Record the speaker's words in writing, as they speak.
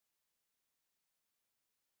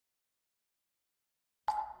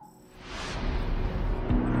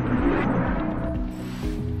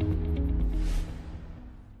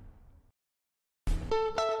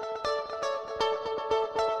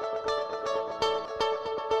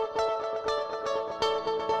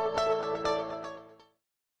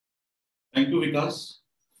Thank you, Vikas,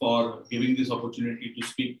 for giving this opportunity to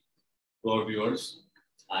speak to our viewers.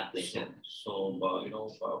 Our pleasure.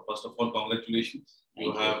 First of all, congratulations.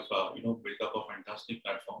 You have, built up a fantastic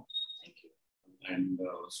platform. Thank you. And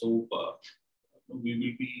we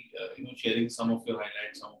will be, sharing some of your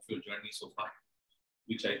highlights, some of your journey so far,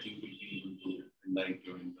 which I think will be able to enlighten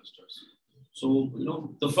your investors. So,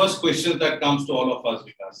 the first question that comes to all of us,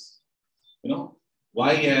 Vikas,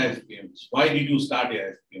 why AIF PMS? Why did you start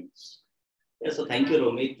AIF PMS? Yeah, so thank you,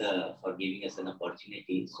 Romit, for giving us an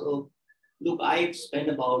opportunity. So, look, I've spent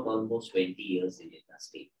about almost 20 years in the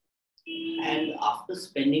industry. And after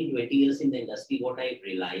spending 20 years in the industry, what I've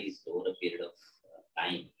realized over a period of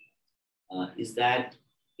time is that,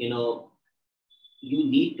 you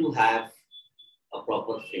need to have a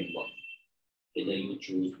proper framework. Whether you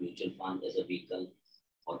choose mutual fund as a vehicle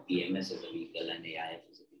or PMS as a vehicle and AIF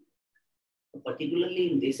as a vehicle.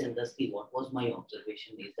 Particularly in this industry, what was my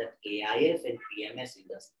observation is that AIF and PMS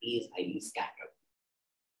industry is highly scattered.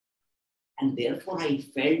 And therefore, I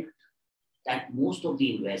felt that most of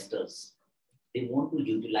the investors, they want to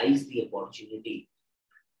utilize the opportunity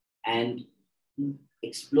and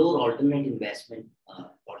explore alternate investment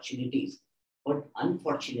opportunities. But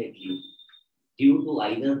unfortunately, due to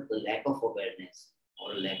either the lack of awareness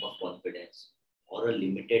or a lack of confidence or a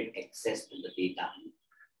limited access to the data,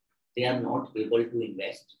 they are not able to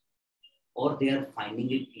invest, or they are finding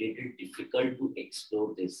it little difficult to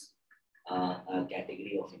explore this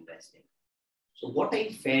category of investing. So what I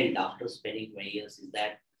felt after spending 20 years is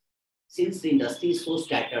that since the industry is so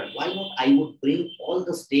scattered, why not I would bring all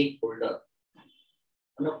the stakeholders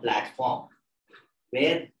on a platform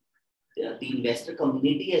where the investor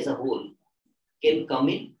community as a whole can come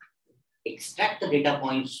in, extract the data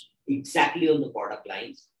points exactly on the product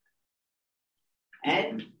lines,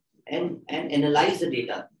 and analyze the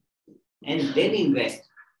data, and then invest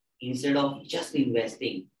instead of just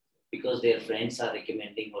investing because their friends are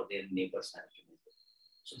recommending or their neighbors are recommending.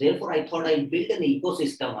 So therefore, I thought I'll build an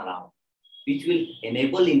ecosystem around which will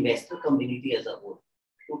enable investor community as a whole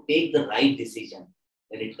to take the right decision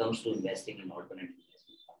when it comes to investing in alternate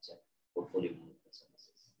investment funds and portfolio management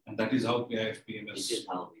services. And that is how AIF PMS. This is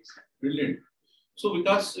how it is. Brilliant. So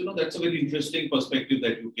Vikas, that's a very interesting perspective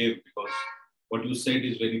that you gave, because what you said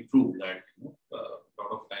is very true, that a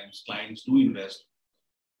lot of times clients do invest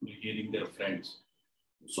hearing their friends.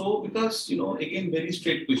 So because again, very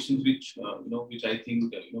straight questions which which I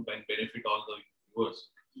think can benefit all the viewers.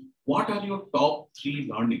 What are your top 3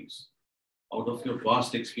 learnings out of your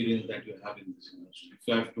vast experience that you have in this industry? If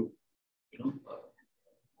you have to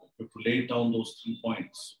to lay down those 3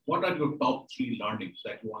 points, what are your top 3 learnings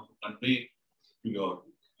that you want to convey to your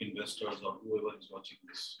investors or whoever is watching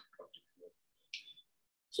this?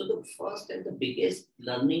 So the first and the biggest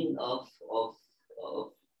learning of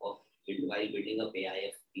while building up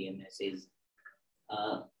AIF PMS is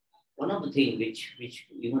one of the things which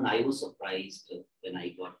even I was surprised when I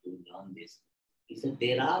got to learn this, is that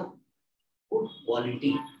there are good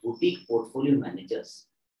quality boutique portfolio managers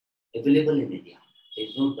available in India.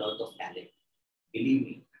 There's no dearth of talent. Believe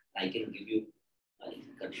me, I can give you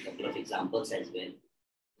a couple of examples as well.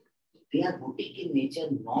 They are boutique in nature,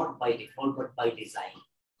 not by default, but by design.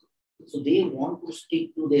 So they want to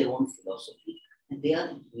stick to their own philosophy. And they are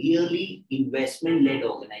really investment-led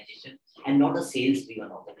organization and not a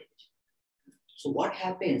sales-driven organization. So what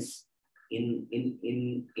happens in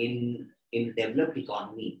developed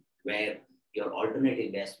economy, where your alternate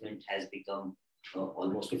investment has become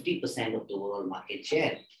almost 50% of the overall market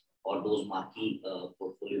share, or those marquee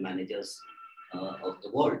portfolio managers of the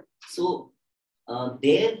world. So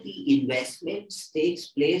there the investments takes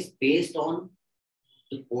place based on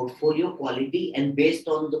the portfolio quality and based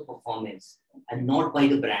on the performance, and not by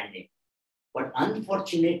the brand name. But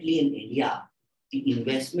unfortunately in India, the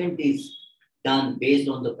investment is done based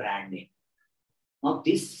on the brand name. Now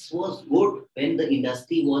this was good when the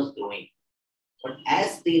industry was growing. But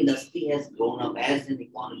as the industry has grown up, as an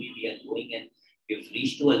economy we are growing, and we've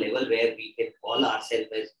reached to a level where we can call ourselves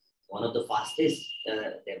as one of the fastest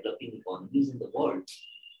developing economies in the world,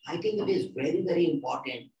 I think it is very, very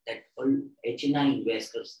important that all HNI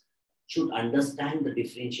investors should understand the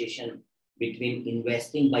differentiation between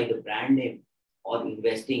investing by the brand name or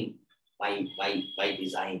investing by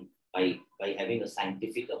design, by having a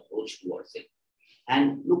scientific approach towards it.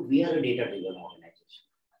 And look, we are a data-driven organization.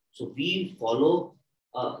 So we follow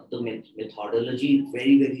the methodology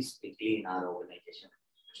very, very strictly in our organization.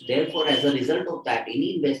 So therefore, as a result of that,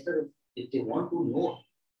 any investor, if they want to know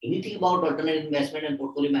anything about alternate investment and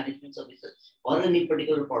portfolio management services or any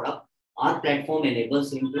particular product, our platform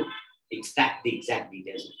enables him to extract the exact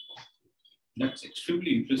details. That's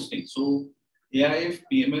extremely interesting. So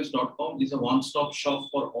AIFPMS.com is a one-stop shop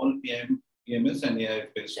for all PMS and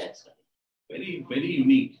AIF based. That's right. Very, very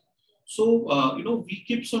unique. So, we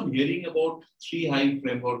keeps on hearing about 3 I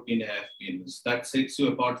framework in AIF PMS that sets you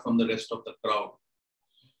apart from the rest of the crowd.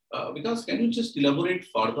 Vikas, can you just elaborate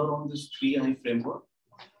further on this 3 I framework?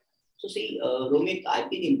 So see, Romit, I've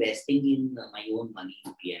been investing in my own money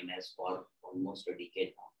in PMS for almost a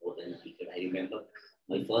decade now, more than a decade. I remember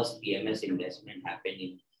my first PMS investment happened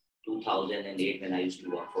in 2008 when I used to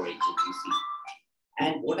work for HSBC.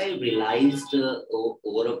 And what I realized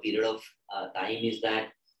over a period of time is that,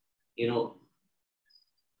 you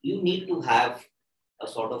need to have a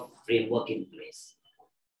sort of framework in place.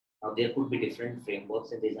 Now, there could be different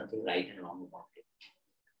frameworks and there's nothing right and wrong about it.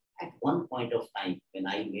 At one point of time, when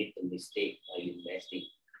I made the mistake while investing,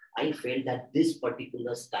 I felt that this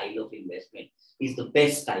particular style of investment is the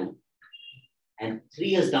best style. And 3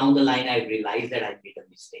 years down the line, I realized that I made a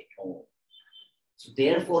mistake. So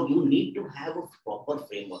therefore, you need to have a proper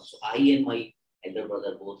framework. So I and my elder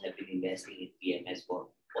brother both have been investing in PMS for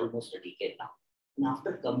almost a decade now. And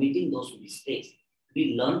after committing those mistakes,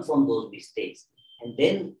 we learned from those mistakes and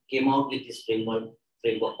then came out with this framework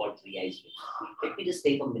called 3 Is. Let me just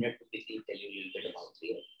take a minute to quickly tell you a little bit about 3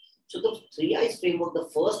 Is. So the 3 Is framework, the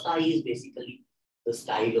first I is basically the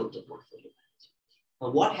style of the portfolio.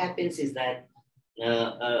 Now what happens is that,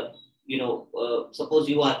 suppose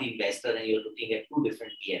you are the investor and you're looking at 2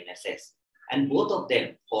 different PMSs and both of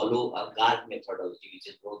them follow a GARP methodology, which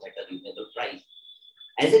is growth at a reasonable price.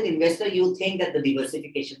 As an investor, you think that the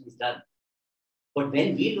diversification is done. But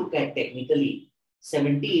when we look at technically,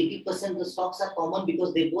 70-80% of the stocks are common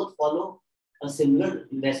because they both follow a similar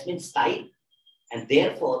investment style. And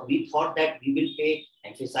therefore, we thought that we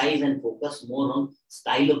will emphasize and focus more on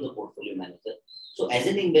style of the portfolio manager. So as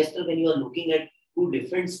an investor, when you are looking at 2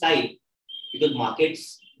 different styles, because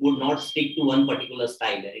markets would not stick to one particular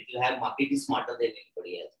style, and it will have market is smarter than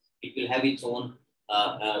anybody else. It will have its own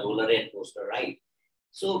roller and coaster ride.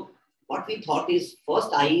 So what we thought is first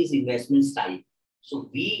I is investment style. So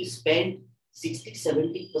we spend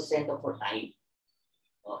 60-70% of our time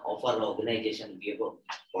of our organization. We have a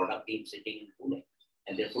product team sitting in Pune,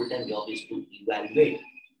 and their full-time job is to evaluate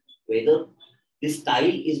whether this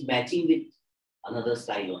style is matching with another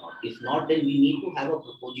style or not. If not, then we need to have a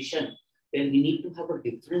proposition where we need to have a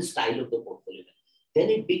different style of the portfolio. Then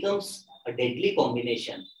it becomes a deadly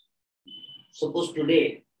combination. Suppose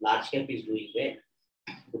today large cap is doing well,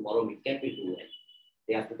 tomorrow mid cap will do well,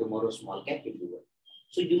 day after tomorrow small cap will do well.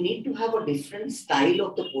 So you need to have a different style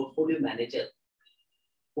of the portfolio manager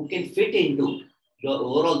who can fit into your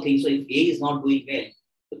overall thing. So if A is not doing well,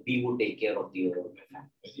 the B will take care of the overall.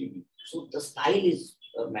 So the style is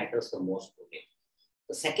matters the most today.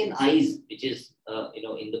 The second I is, which is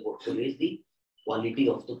in the portfolio, is the quality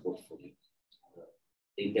of the portfolio,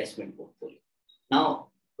 the investment portfolio.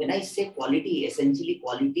 Now, when I say quality, essentially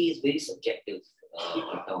quality is very subjective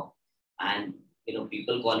term, and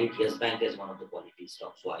people call it Yes Bank as one of the quality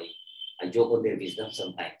stocks. So I joke on their wisdom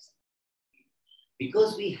sometimes.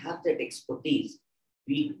 Because we have that expertise,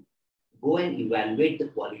 we go and evaluate the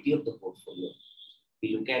quality of the portfolio.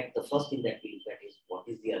 We look at the first thing that we look at is what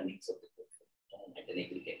is the earnings of the portfolio at an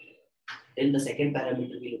aggregate level. Then the second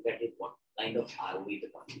parameter we look at is what kind of ROE the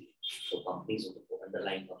company, so companies or the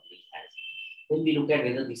underlying company has. Then we look at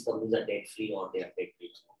whether these companies are debt free or they are debt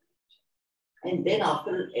free. And then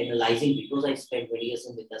after analyzing, because I spent 20 years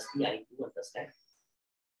in the industry, I do understand.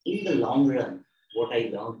 In the long run, what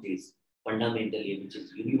I learned is fundamentally, which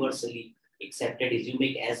is universally accepted, is you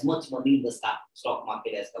make as much money in the stock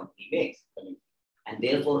market as company makes. And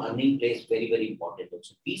therefore, earning plays very, very important.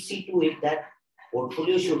 So we see to it that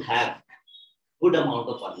portfolio should have good amount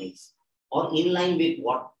of earnings or in line with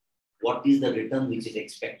what is the return which is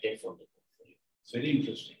expected from the portfolio. It's very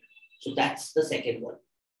interesting. So that's the second one.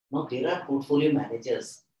 Now, there are portfolio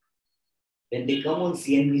managers. When they come on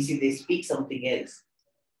CNBC, they speak something else.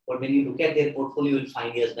 But when you look at their portfolio, you'll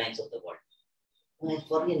find Yes Banks of the world. And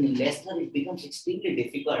for an investor, it becomes extremely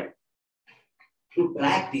difficult to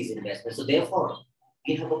track these investments. So therefore,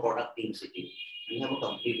 we have a product team sitting. We have a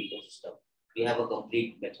complete ecosystem. We have a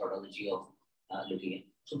complete methodology of looking at.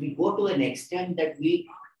 So we go to an extent that we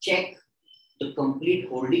check the complete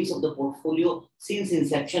holdings of the portfolio since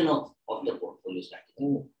inception of the portfolio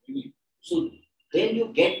strategy. So then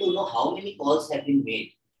you get to know how many calls have been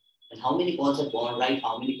made and how many calls have gone right,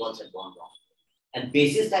 how many calls have gone wrong. And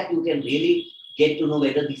basis that you can really get to know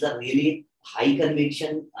whether these are really high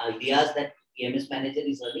conviction ideas that PMS manager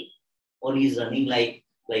is running, or he is running like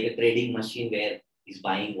a trading machine where he's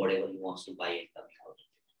buying whatever he wants to buy and coming out.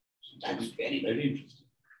 So that's very, very interesting.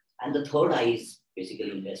 And the third I is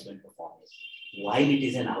basically investment performance. While it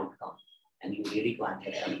is an outcome and you really can't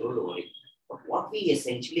have control over it, but what we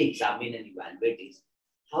essentially examine and evaluate is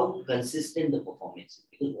how consistent the performance is.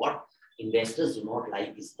 Because what investors do not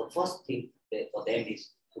like is the first thing for them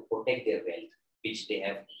is to protect their wealth, which they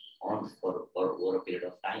have on for over a period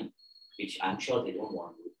of time, which I'm sure they don't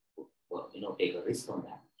want to take a risk on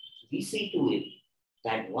that. We see to it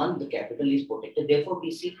that one, the capital is protected. Therefore,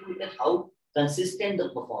 we see to it that how consistent the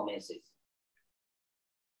performance is.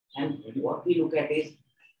 And what we look at is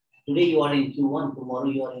today you are in Q1, tomorrow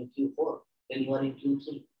you are in Q4, then you are in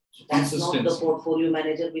Q3. So that's not the portfolio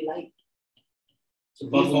manager we like. So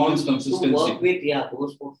we want to work with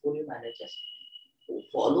those portfolio managers who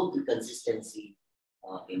follow the consistency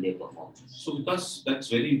in their performance. So because that's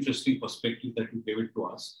very interesting perspective that you gave it to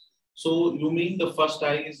us. So you mean the first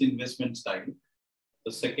I is investment style,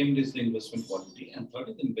 the second is the investment quality, and third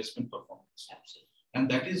is investment performance. Absolutely. And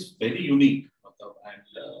that is very unique. And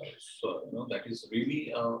so that is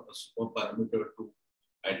really a super parameter to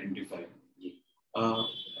identify.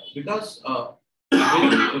 Because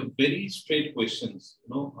very straight questions.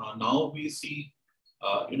 Now we see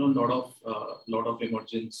lot of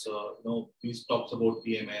emergence. We talks about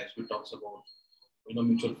PMS, we talks about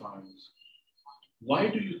mutual funds. Why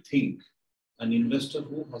do you think an investor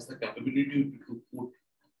who has the capability to put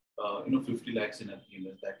 50 lakhs in a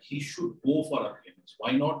PMS, that he should go for a PMS?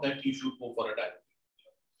 Why not that he should go for a direct?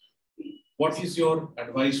 What is your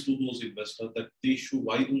advice to those investors that they should?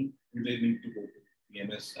 Why do they need to go to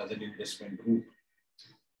PMS as an investment route?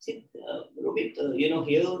 See, Rohit,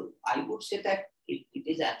 here I would say that it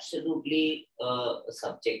is absolutely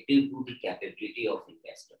subjective to the capability of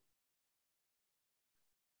investor.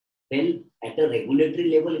 Well, at a regulatory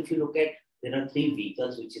level, if you look at, there are three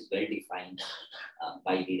vehicles which is well defined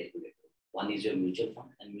by the regulator. One is your mutual fund,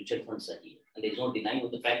 and mutual funds are here. And there's no denying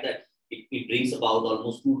of the fact that it brings about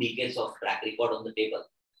almost 2 decades of track record on the table,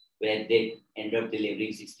 where they end up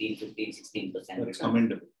delivering 16%. That's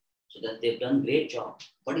commendable. So that they've done great job.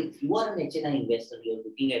 But if you are an HNI investor, you're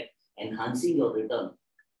looking at enhancing your return,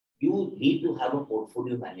 you need to have a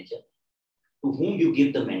portfolio manager to whom you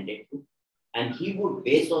give the mandate to. And he would,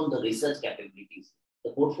 based on the research capabilities,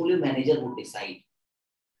 the portfolio manager would decide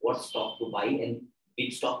what stock to buy and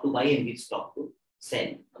which stock to buy and which stock to sell,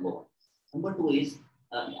 number one. Number two is,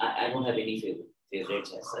 I don't have any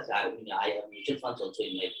favorites as such. I have mutual funds also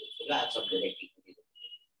in my portfolio. I have some direct equity.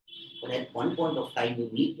 But at one point of time, you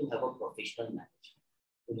need to have a professional manager.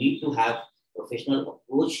 You need to have professional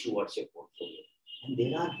approach towards your portfolio. And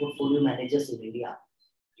there are portfolio managers in India.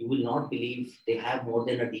 You will not believe they have more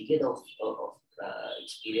than a decade of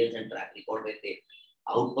experience and track record where they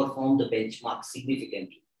outperform the benchmark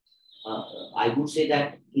significantly. I would say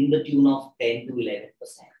that in the tune of 10 to 11%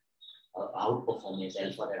 outperformance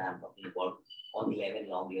alpha that I'm talking about on 11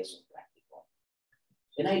 long years of track record.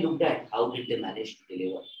 When I looked at how did they manage to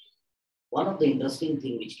deliver, one of the interesting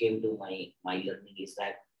things which came to my learning is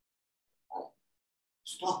that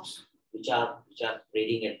stocks which are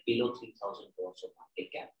trading at below 3,000 crores of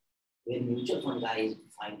market cap, where mutual fund guys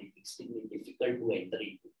find it extremely difficult to enter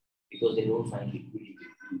into because they don't find liquidity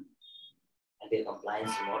and their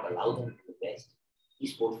compliance will not allow them to invest.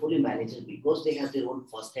 These portfolio managers, because they have their own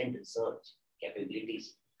first-hand research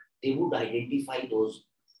capabilities, they would identify those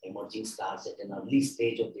emerging stars at an early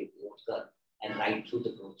stage of their growth curve and ride through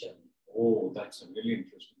the growth journey. Oh, that's a really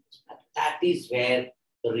interesting. And that is where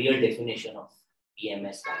the real definition of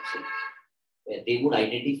PMS comes in, where they would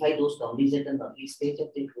identify those companies at an early stage of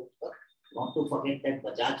their growth curve. Not to forget that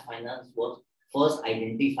Bajaj Finance was first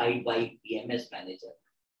identified by PMS manager.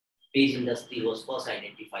 Page Industry was first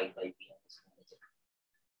identified by PMS manager.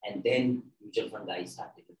 And then mutual fund guys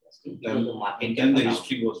started investing. The market and the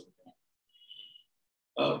history was.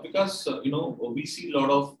 Because, we see a lot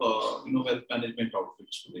of, wealth management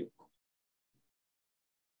outfits today.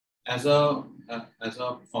 As a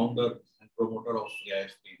founder and promoter of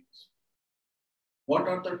AIF teams, what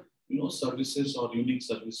are the services or unique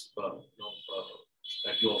service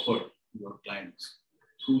that you offer to your clients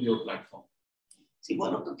through your platform? See,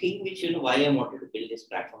 one of the things which why I wanted to build this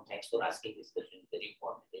platform. Thanks for asking this question. Very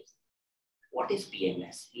important is what is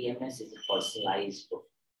PMS? PMS is a personalized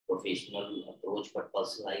professional approach, but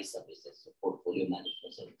personalized services, so portfolio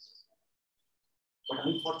management services. But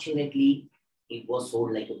unfortunately, it was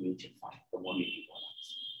sold like a mutual fund, commodity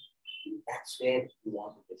products. That's where we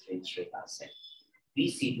want to differentiate ourselves. We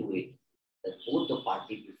see to it that both the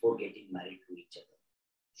parties, before getting married to each other,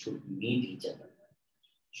 should meet each other,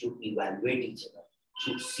 should evaluate each other,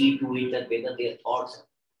 should see to it that whether their thoughts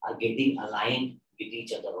are getting aligned with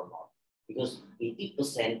each other or not. Because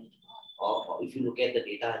 80% or if you look at the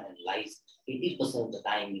data and analyze, 80% of the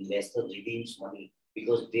time investor redeems money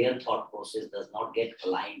because their thought process does not get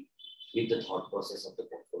aligned with the thought process of the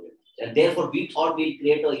portfolio. And therefore, we thought we'll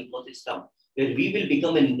create an ecosystem where we will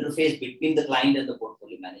become an interface between the client and the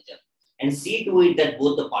portfolio manager and see to it that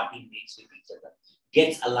both the parties meets with each other,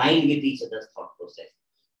 gets aligned with each other's thought process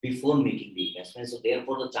before making the investment. So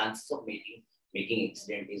therefore, the chances of making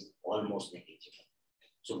accident is almost negligible.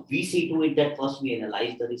 So we see to it that first we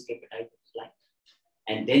analyze the risk appetite of the client.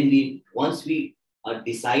 And then once we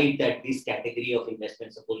decide that this category of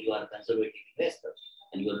investment, suppose you are a conservative investor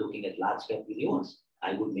and you are looking at large cap universe,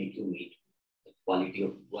 I would make you meet the quality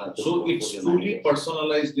of work. So it's truly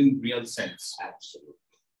personalized in real sense. Absolutely.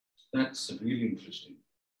 That's really interesting.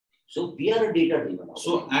 So we are a data-driven.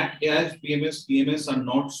 So at AIF PMS are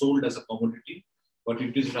not sold as a commodity, but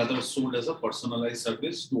it is rather sold as a personalized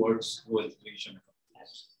service towards wealth creation.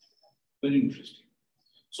 Very interesting.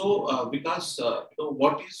 So Vikas,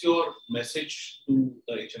 what is your message to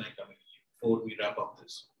the HNI community before we wrap up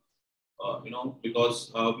this?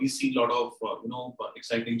 Because we see a lot of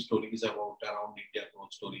exciting stories around India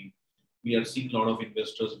growth story. We are seeing a lot of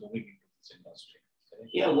investors moving into this industry.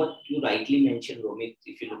 Yeah, what you rightly mentioned, Romit,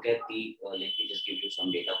 if you look at let me just give you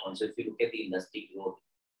some data points. So if you look at the industry growth,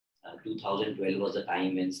 2012 was a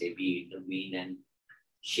time when SEBI intervened and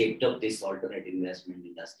shaped up this alternate investment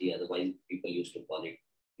industry. Otherwise, people used to call it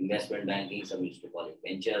investment banking, some used to call it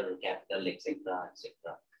venture capital, etc.,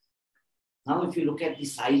 etc. Now, if you look at the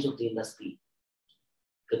size of the industry,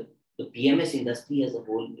 the PMS industry as a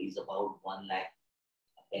whole is about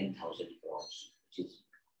 1,10,000 crores,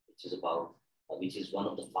 which is one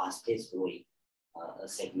of the fastest growing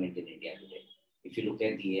segment in India today. If you look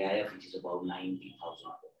at the AIF, which is about 90,000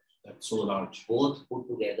 crores. That's so large. Both put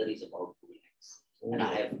together is about 2 lakhs. Oh. And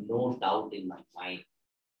I have no doubt in my mind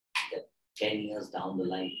that 10 years down the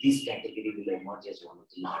line, this category will emerge as one of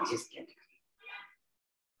the largest categories.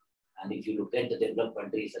 And if you look at the developed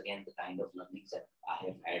countries, again, the kind of learnings that I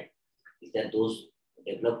have had is that those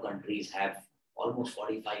developed countries have almost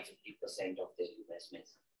 45-50% of their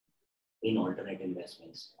investments in alternate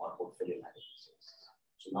investments or portfolio management services.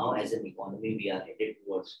 So now as an economy, we are headed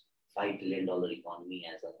towards $5 trillion economy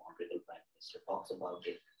as our Honorable Prime Minister talks about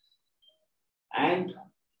it. And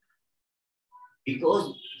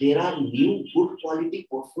because there are new good quality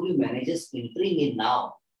portfolio managers entering in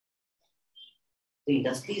now, the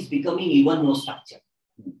industry is becoming even more structured.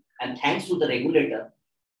 And thanks to the regulator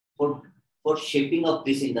for shaping up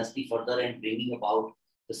this industry further and bringing about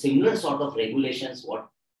the similar sort of regulations what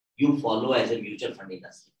you follow as a mutual fund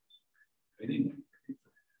industry.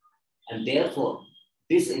 And therefore,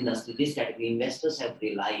 this industry, this category, investors have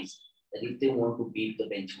realized that if they want to beat the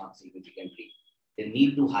benchmark significantly, they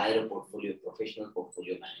need to hire professional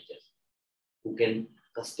portfolio managers who can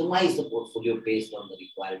customize the portfolio based on the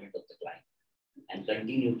requirement of the client and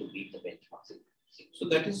continue to beat the benchmark significantly. So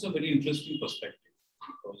that is a very interesting perspective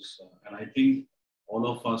because, and I think all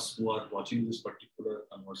of us who are watching this particular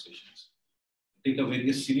conversations take a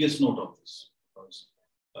very serious note of this because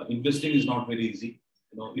investing is not very easy.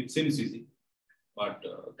 It seems easy, but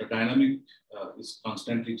the dynamic is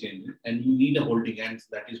constantly changing, and you need a holding hand.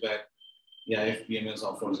 That is where AIF PMS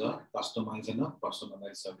offers a customized and a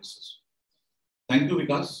personalized services. Thank you,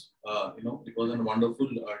 Vikas. It was a wonderful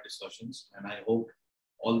discussions, and I hope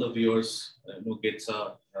all the viewers gets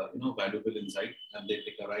a valuable insight and they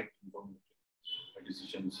take a right informative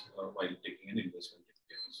decisions while taking an investment.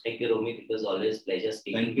 Thank you, Romit. It was always a pleasure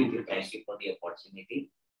speaking with you. Thank you for the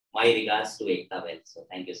opportunity. My regards to Agrawal. So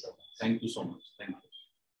thank you so much. Thank you so much. Thank you.